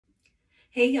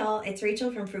Hey y'all, it's Rachel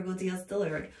from Frugal Deals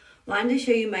Delivered. Wanted to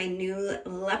show you my new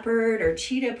leopard or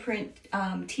cheetah print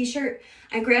t-shirt.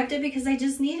 I grabbed it because I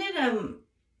just needed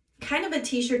kind of a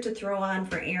t-shirt to throw on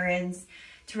for errands,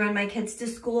 to run my kids to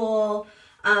school,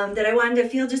 that I wanted to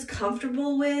feel just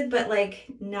comfortable with, but like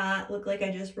not look like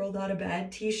I just rolled out of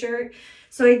bed t-shirt.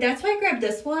 So that's why I grabbed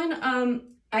this one.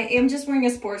 I am just wearing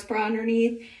a sports bra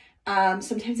underneath.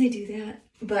 Sometimes I do that,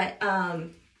 but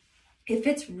it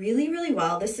fits really, really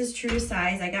well. This is true to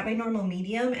size. I got my normal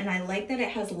medium and I like that it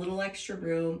has a little extra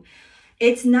room.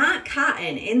 It's not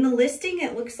cotton. In the listing,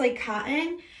 it looks like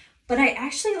cotton, but I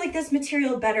actually like this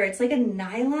material better. It's like a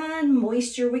nylon,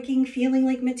 moisture wicking feeling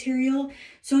like material.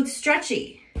 So it's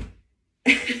stretchy.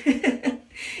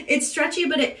 It's stretchy,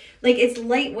 but it's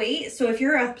lightweight. So if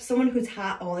you're someone who's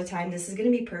hot all the time, this is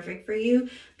going to be perfect for you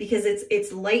because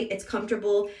it's light, it's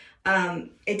comfortable.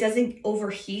 It doesn't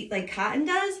overheat like cotton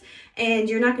does, and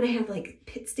you're not going to have like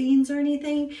pit stains or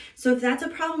anything. So if that's a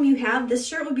problem you have, this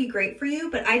shirt would be great for you.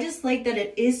 But I just like that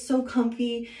it is so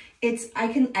comfy.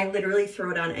 I literally throw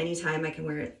it on anytime. I can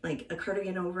wear it like a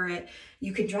cardigan over it.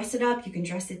 You can dress it up, you can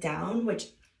dress it down, which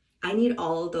I need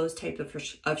all of those type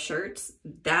of shirts.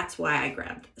 That's why I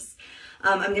grabbed this.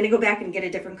 I'm going to go back and get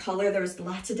a different color. There's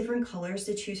lots of different colors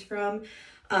to choose from.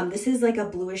 This is like a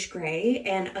bluish gray.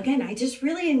 And again, I just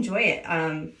really enjoy it.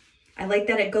 I like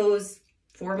that it goes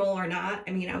formal or not.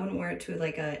 I mean, I wouldn't wear it to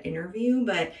like an interview,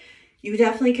 but you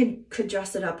definitely could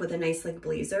dress it up with a nice like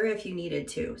blazer if you needed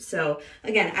to. So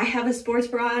again, I have a sports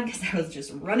bra on because I was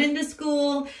just running to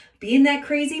school, being that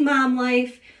crazy mom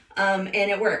life. And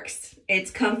it works.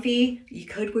 It's comfy. You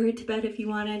could wear it to bed if you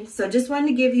wanted. So just wanted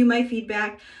to give you my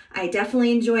feedback. I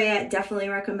definitely enjoy it. Definitely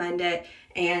recommend it.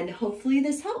 And hopefully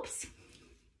this helps.